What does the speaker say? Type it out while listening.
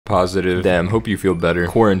Positive. Damn, hope you feel better.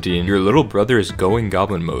 Quarantine. Your little brother is going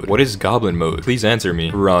goblin mode. What is goblin mode? Please answer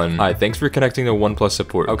me. Run. Hi, thanks for connecting to OnePlus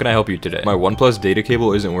support. How can I help you today? My OnePlus data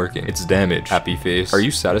cable isn't working. It's damaged. Happy face. Are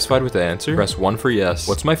you satisfied with the answer? Press 1 for yes.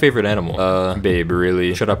 What's my favorite animal? Babe,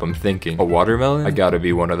 really? Shut up, I'm thinking. A watermelon? I gotta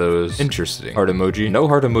be one of those. Interesting. Heart emoji? No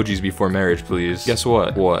heart emojis before marriage, please. Guess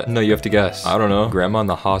what? What? No, you have to guess. I don't know. Grandma in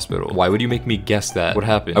the hospital. Why would you make me guess that? What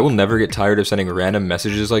happened? I will never get tired of sending random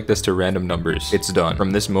messages like this to random numbers. It's done.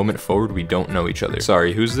 From this moment forward, we don't know each other.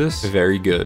 Sorry, who's this? Very good.